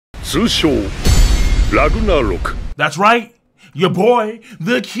通称ラグナロク。 That's right, your boy,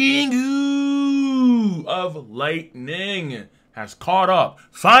 the King of Lightning, has caught up.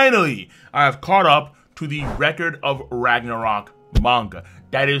 Finally, I have caught up to the Record of Ragnarok manga.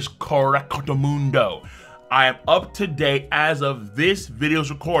 That is correctamundo. I am up to date as of this video's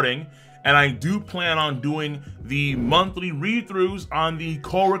recording, and I do plan on doing the monthly read-throughs on the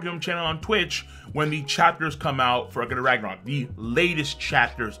Curriculum channel on Twitch when the chapters come out for Record of Ragnarok, the latest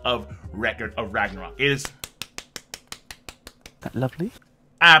chapters of Record of Ragnarok. It is that lovely?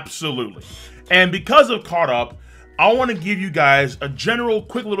 Absolutely. And because of Caught Up, I want to give you guys a general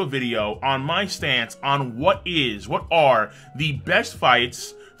quick little video on my stance on what are the best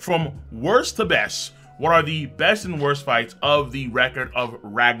fights from worst to best. What are the best and worst fights of the Record of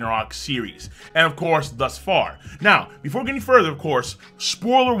Ragnarok series? And of course, thus far. Now, before getting further, of course,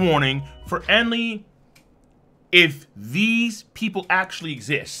 spoiler warning for any, if these people actually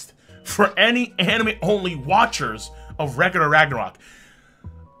exist, for any anime-only watchers of Record of Ragnarok.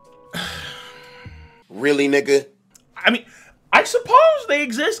 Really, nigga? I mean, I suppose they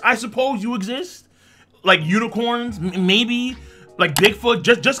exist. I suppose you exist. Like unicorns, maybe. Like Bigfoot.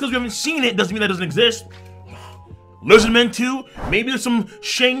 Just because we haven't seen it doesn't mean that doesn't exist. Lizardmen too. Maybe there's some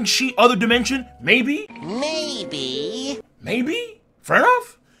Shang-Chi other dimension. Maybe. Maybe. Fair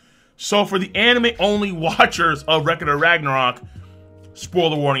enough. So for the anime-only watchers of Record of Ragnarok,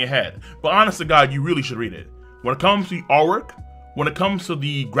 spoiler warning ahead. But honest to God, you really should read it. When it comes to the artwork, when it comes to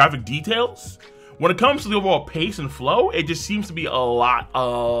the graphic details, when it comes to the overall pace and flow, it just seems to be a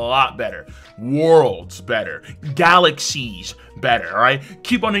lot better. Worlds better. Galaxies better, all right?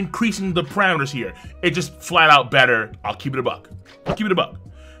 Keep on increasing the parameters here. It just flat out better. I'll keep it a buck. I'll keep it a buck.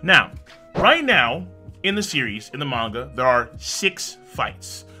 Now, right now, in the series, in the manga, there are 6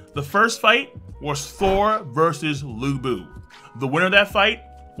 fights. The first fight was Thor versus Lubu. The winner of that fight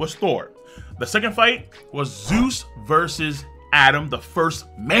was Thor. The second fight was Zeus versus Adam, the first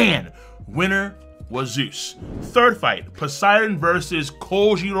man. Winner was Zeus. Third fight, Poseidon versus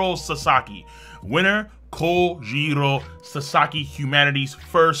Kojiro Sasaki. Winner, Kojiro Sasaki, humanity's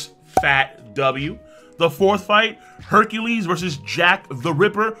first fat W. The fourth fight, Hercules versus Jack the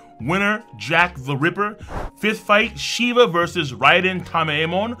Ripper. Winner, Jack the Ripper. Fifth fight, Shiva versus Raiden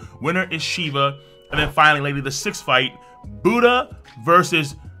Tamaemon. Winner is Shiva. And then finally, lady, the sixth fight, Buddha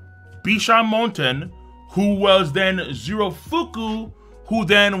versus Bishamonten, who was then Zirofuku, who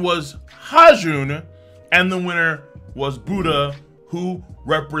then was Hajun, and the winner was Buddha, who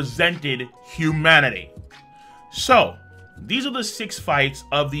represented humanity. So, these are the 6 fights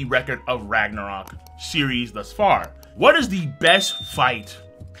of the Record of Ragnarok series thus far. What is the best fight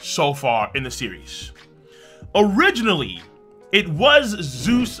so far in the series? Originally, it was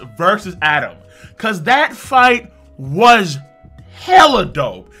Zeus versus Adam, because that fight was hella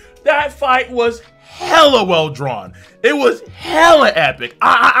dope. That fight was hella well drawn. It was hella epic.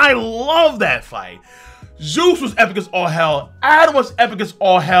 I love that fight. Zeus was epic as all hell. Adam was epic as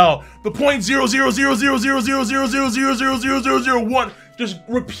all hell. The .000000000000001 just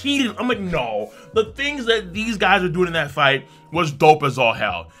repeated. I'm like, no. The things that these guys are doing in that fight was dope as all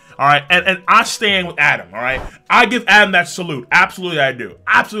hell. All right, and I stand with Adam. All right, I give Adam that salute. Absolutely, I do.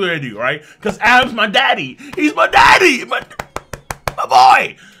 Absolutely, I do. All right, because Adam's my daddy. He's my daddy. My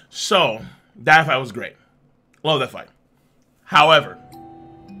boy. So, that fight was great. Love that fight. However,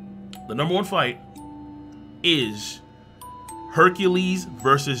 the number 1 fight is Hercules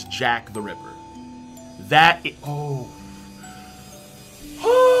versus Jack the Ripper. That is, oh.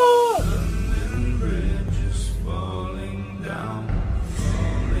 London Bridge is falling down,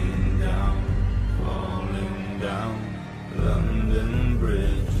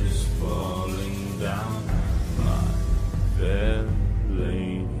 my fair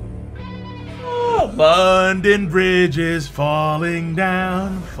lady. London Bridge is falling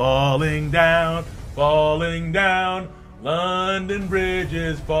down, falling down, falling down. London Bridge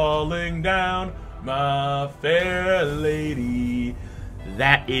is falling down, my fair lady.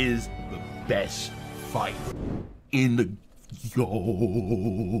 That is the best fight in the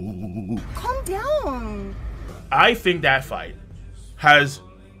Calm down. I think that fight has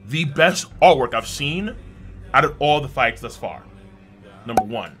the best artwork I've seen out of all the fights thus far. Number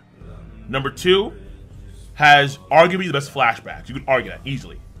 1. Number 2 has arguably the best flashbacks. You could argue that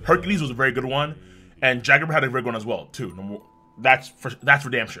easily. Hercules was a very good one, and Jack Ripper had a very good one as well too. That's for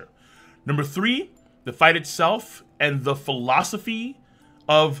damn sure. Number 3, the fight itself and the philosophy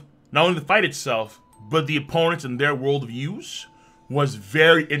of not only the fight itself, but the opponents and their worldviews was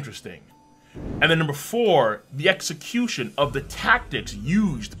very interesting. And then number 4, the execution of the tactics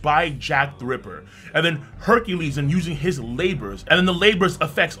used by Jack the Ripper. And then Hercules and using his labors. And then the labors'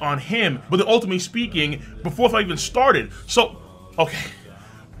 effects on him. But then ultimately speaking, before the fight even started. So, okay.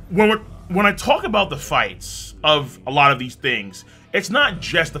 When I talk about the fights of a lot of these things, it's not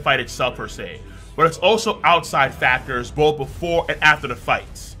just the fight itself per se, but it's also outside factors both before and after the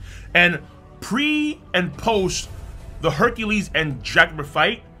fights. And pre and post the Hercules and Jack the Ripper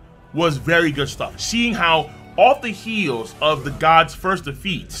fight was very good stuff. Seeing how off the heels of the gods' first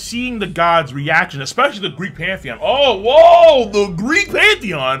defeat, seeing the gods' reaction, especially the Greek pantheon. Oh, whoa, the Greek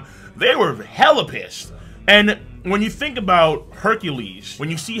pantheon, they were hella pissed. And when you think about Hercules, when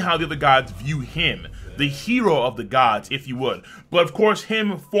you see how the other gods view him, the hero of the gods, if you would, but of course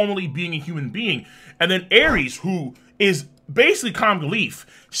him formerly being a human being, and then Ares, who is basically comic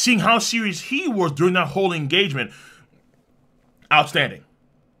relief, seeing how serious he was during that whole engagement, outstanding.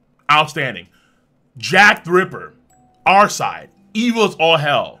 Outstanding. Jack the Ripper, our side, evil as all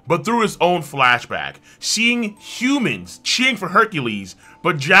hell, but through his own flashback, seeing humans cheering for Hercules,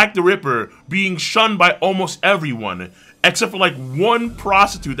 but Jack the Ripper being shunned by almost everyone, except for like one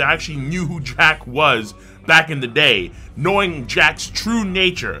prostitute that actually knew who Jack was back in the day, knowing Jack's true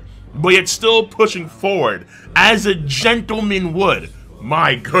nature, but yet still pushing forward as a gentleman would.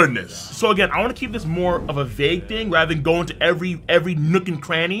 My goodness. So again, I want to keep this more of a vague thing rather than go into every nook and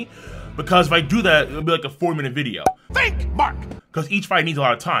cranny, because if I do that, it'll be like a 4-minute video. Think, Mark! Because each fight needs a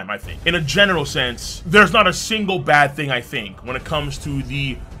lot of time, I think. In a general sense, there's not a single bad thing, I think, when it comes to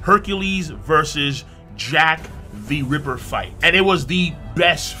the Hercules versus Jack the Ripper fight. And it was the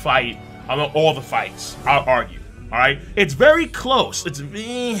best fight among all the fights, I'll argue. Alright? It's very close. It's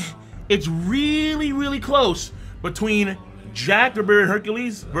really, really close between Jack the Ripper and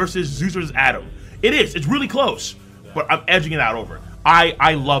Hercules versus Zeus versus Adam. It is. It's really close. But I'm edging it out over.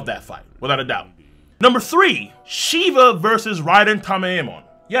 I love that fight, without a doubt. Number 3, Shiva versus Raiden Tamaemon.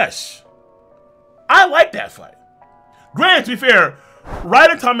 Yes. I like that fight. Granted, to be fair,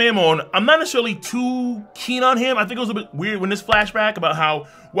 Raiden Tamaemon, I'm not necessarily too keen on him. I think it was a bit weird when this flashback about how,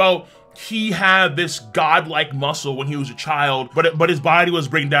 well, he had this godlike muscle when he was a child, but his body was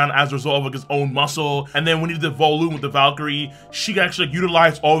breaking down as a result of his own muscle. And then when he did the Volune with the Valkyrie, she could actually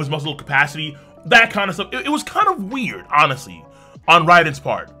utilize all of his muscle capacity. That kind of stuff. It was kind of weird, honestly, on Raiden's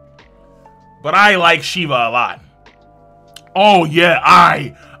part. But I like Shiva a lot. Oh yeah,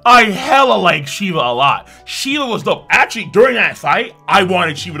 I hella like Shiva a lot. Shiva was dope. Actually, during that fight, I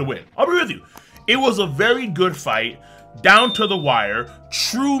wanted Shiva to win. I'll be with you. It was a very good fight, down to the wire,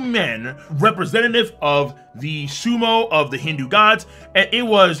 true men, representative of the sumo of the Hindu gods. And it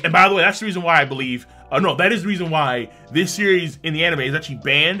was, and by the way, that's the reason why I believe, no, that is the reason why this series in the anime is actually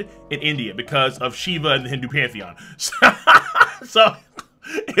banned in India, because of Shiva and the Hindu pantheon. So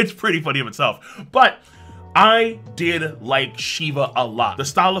it's pretty funny of itself. But I did like Shiva a lot. The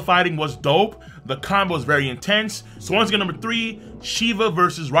style of fighting was dope. The combo was very intense. So once again, number 3, Shiva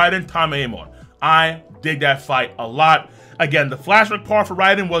versus Raiden Tamaemon. I dig that fight a lot. Again, the flashback part for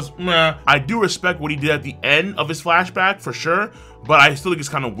Raiden was meh. I do respect what he did at the end of his flashback for sure, but I still think it's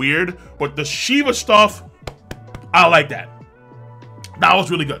kind of weird. But the Shiva stuff, I like that. That was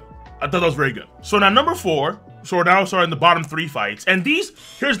really good. I thought that was very good. So now number 4, so we're now starting the bottom 3 fights. And these,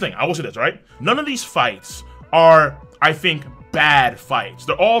 here's the thing, I will say this, right? None of these fights are, I think, bad fights.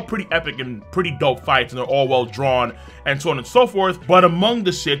 They're all pretty epic and pretty dope fights, and they're all well drawn and so on and so forth. But among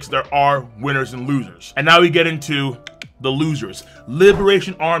the 6, there are winners and losers. And now we get into the losers.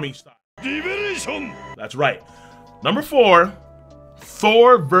 Liberation Army style. Liberation! That's right. Number 4,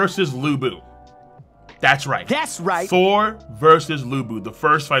 Thor versus Lu Bu. That's right. That's right. Thor versus Lu Bu, the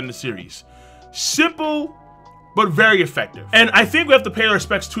first fight in the series. Simple, but very effective. And I think we have to pay our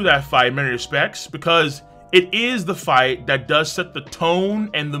respects to that fight in many respects, because it is the fight that does set the tone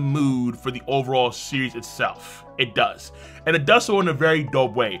and the mood for the overall series itself. It does. And it does so in a very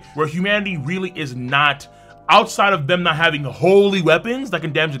dope way, where humanity really is not, outside of them not having holy weapons that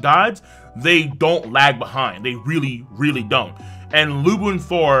can damage the gods, they don't lag behind. They really, really don't. And Lu Bu and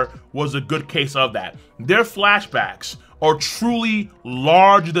Thor was a good case of that. Their flashbacks are truly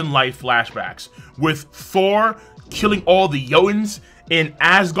larger-than-life flashbacks, with Thor killing all the Jotuns in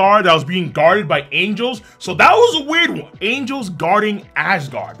Asgard that was being guarded by angels. So that was a weird one. Angels guarding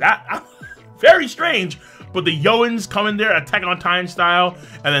Asgard. That very strange. But the Jotuns come in there, Attack on Titan style,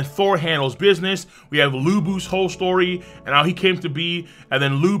 and then Thor handles business. We have Lu Bu's whole story and how he came to be, and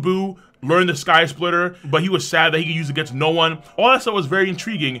then Lu Bu learned the Sky Splitter, but he was sad that he could use it against no one. All that stuff was very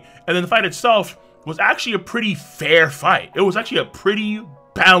intriguing, and then the fight itself was actually a pretty fair fight. It was actually a pretty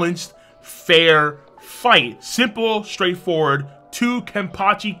balanced, fair fight. Simple, straightforward, two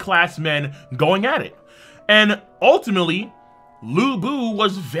Kenpachi class men going at it. And ultimately, Lu Bu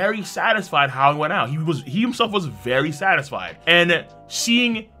was very satisfied how it went out. He himself was very satisfied. And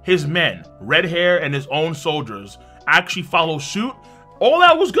seeing his men, red hair and his own soldiers, actually follow suit, all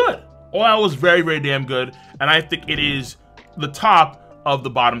that was good. All that was very, very damn good. And I think it is the top of the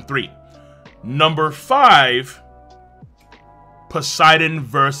bottom three. Number 5, Poseidon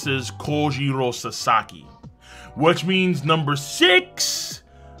versus Kojiro Sasaki. Which means number 6,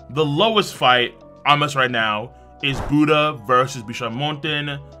 the lowest fight on us right now, is Buddha versus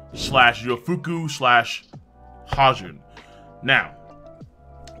Bishamonten / Yofuku / Hajun. Now,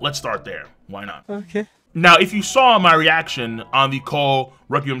 let's start there. Why not? Okay. Now, if you saw my reaction on the Cole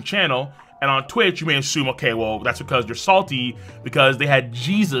Requiem channel and on Twitch, you may assume, okay, well, that's because you're salty because they had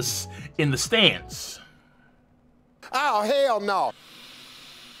Jesus in the stands. Oh, hell no.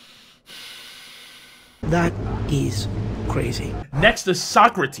 That is crazy. Next is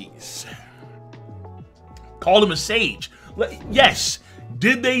Socrates. Called him a sage. Yes.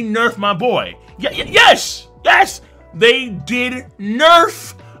 Did they nerf my boy? Yes. Yes. They did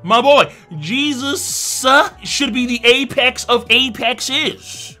nerf my boy. Jesus should be the apex of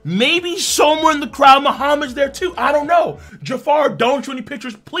apexes. Maybe somewhere in the crowd, Muhammad's there too. I don't know. Jafar, don't show any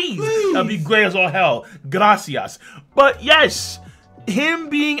pictures, please. That'd be great as all hell. Gracias. But yes, him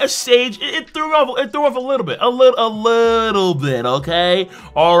being a sage, it threw me off. It threw off a little bit, a little bit. Okay,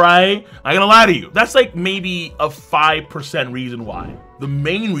 all right. I'm gonna lie to you. That's like maybe a 5% reason why. The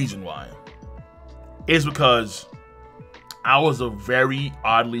main reason why is because I was a very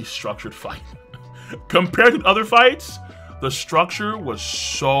oddly structured fight. Compared to other fights, the structure was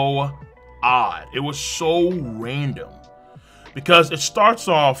so odd. It was so random. Because it starts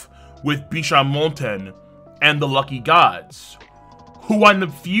off with Bishamonten and the Lucky Gods, who wind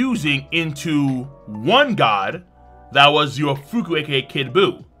up fusing into one god that was Yofuku, aka Kid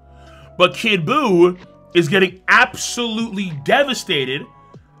Buu. But Kid Buu is getting absolutely devastated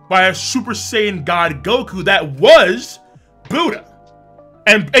by a Super Saiyan God Goku that was Buddha.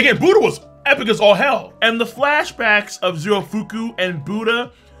 And again, Buddha was epic as all hell. And the flashbacks of Zirofuku and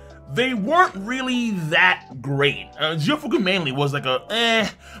Buddha, they weren't really that great. Zirofuku mainly was like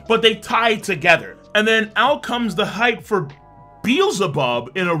but they tied together. And then out comes the hype for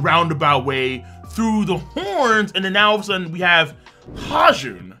Beelzebub in a roundabout way through the horns, and then now all of a sudden we have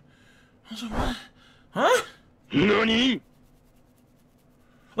Hajun. I was like, what? Huh? NANI?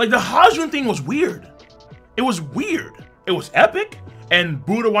 Like, the Hajun thing was weird. It was weird. It was epic, and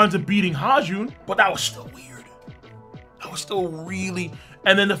Buddha winds up beating Hajun, but that was still weird. That was still really...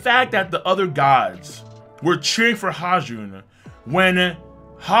 And then the fact that the other gods were cheering for Hajun when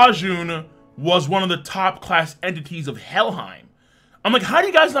Hajun was one of the top class entities of Helheim. I'm like, how do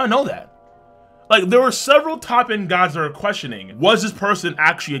you guys not know that? Like, there were several top-end gods that are questioning, was this person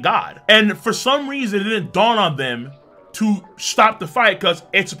actually a god? And for some reason, it didn't dawn on them to stop the fight, because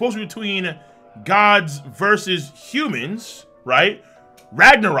it's supposed to be between gods versus humans, right?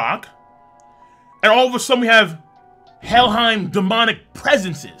 Ragnarok. And all of a sudden we have Helheim demonic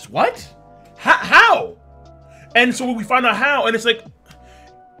presences. What? How? And so we find out how, and it's like,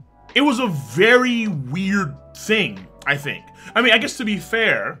 it was a very weird thing, I think. I mean, I guess to be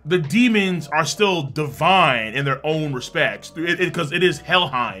fair, the demons are still divine in their own respects, because it is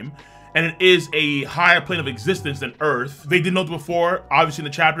Helheim, and it is a higher plane of existence than Earth. They did know before, obviously in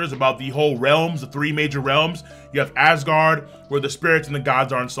the chapters, about the whole realms, the 3 major realms. You have Asgard, where the spirits and the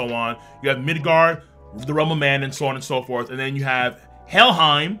gods are, and so on. You have Midgard, the realm of man, and so on and so forth. And then you have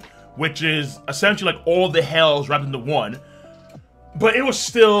Helheim, which is essentially like all the hells wrapped into one. But it was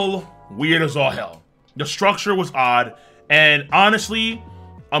still weird as all hell. The structure was odd, and honestly,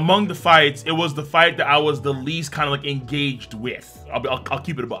 among the fights, it was the fight that I was the least kind of like engaged with. I'll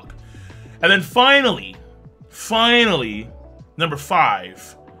keep it a buck. And then finally, number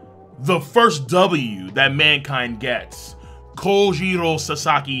 5, the first W that mankind gets, Kojiro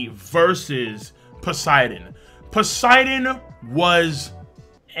Sasaki versus Poseidon. Poseidon was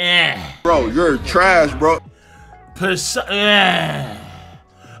Bro, you're trash, bro.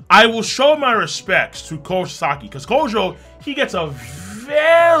 I will show my respects to Kojiro Sasaki, because Kojo, he gets a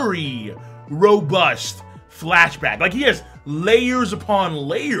very robust flashback. Like, he has layers upon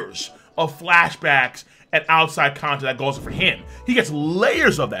layers of flashbacks and outside content that goes for him. He gets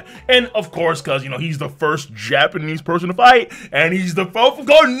layers of that. And of course, because, you know, he's the first Japanese person to fight, and he's the first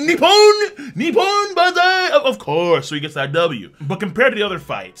Nippon Banzai, of course, so he gets that W. But compared to the other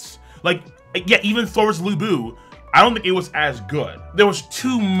fights, like, yeah, even Thor vs. Lu Bu, I don't think it was as good. There was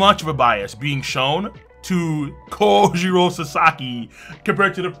too much of a bias being shown to Kojiro Sasaki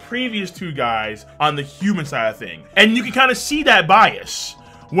compared to the previous two guys on the human side of things. And you can kind of see that bias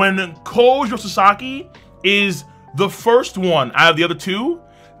when Kojiro Sasaki is the first one out of the other two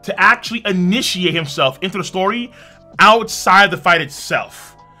to actually initiate himself into the story outside the fight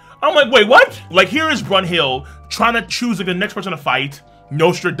itself. I'm like, wait, what? Like, here is Brunhild trying to choose like the next person to fight,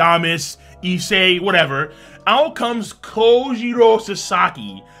 Nostradamus, Issei, whatever. Out comes Kojiro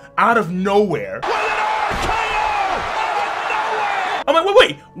Sasaki out of nowhere. I'm like,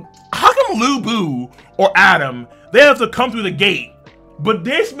 wait, how come Lu Bu or Adam, they have to come through the gate, but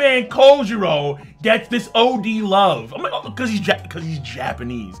this man Kojiro gets this OD love? I'm like, oh, because he's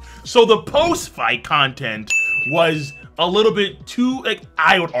Japanese. So the post-fight content was a little bit too, like,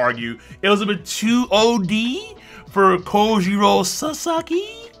 I would argue, it was a bit too OD for Kojiro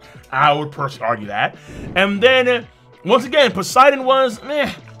Sasaki. I would personally argue that. And then, once again, Poseidon was,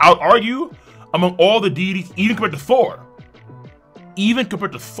 I would argue, among all the deities, even compared to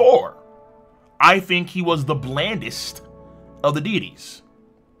Thor, I think he was the blandest of the deities.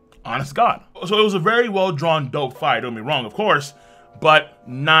 Honest to God. So it was a very well-drawn, dope fight, don't get me wrong, of course, but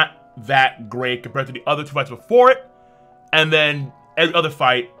not that great compared to the other two fights before it, and then every other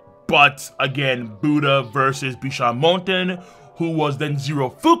fight, but again, Buddha versus Bishamonten, who was then Zero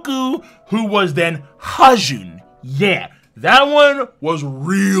Fuku, who was then Hajun. Yeah, that one was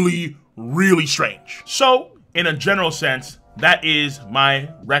really, really strange. So, in a general sense, that is my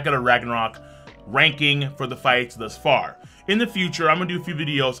Record of Ragnarok ranking for the fights thus far. In the future, I'm going to do a few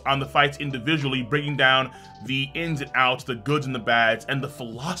videos on the fights individually, breaking down the ins and outs, the goods and the bads, and the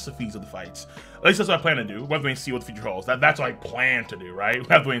philosophies of the fights. At least that's what I plan to do. We'll have to wait and see what the future holds. That's what I plan to do, right? We'll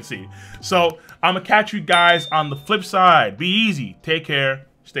have to wait and see. So, I'm going to catch you guys on the flip side. Be easy. Take care.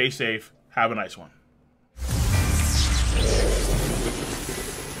 Stay safe. Have a nice one.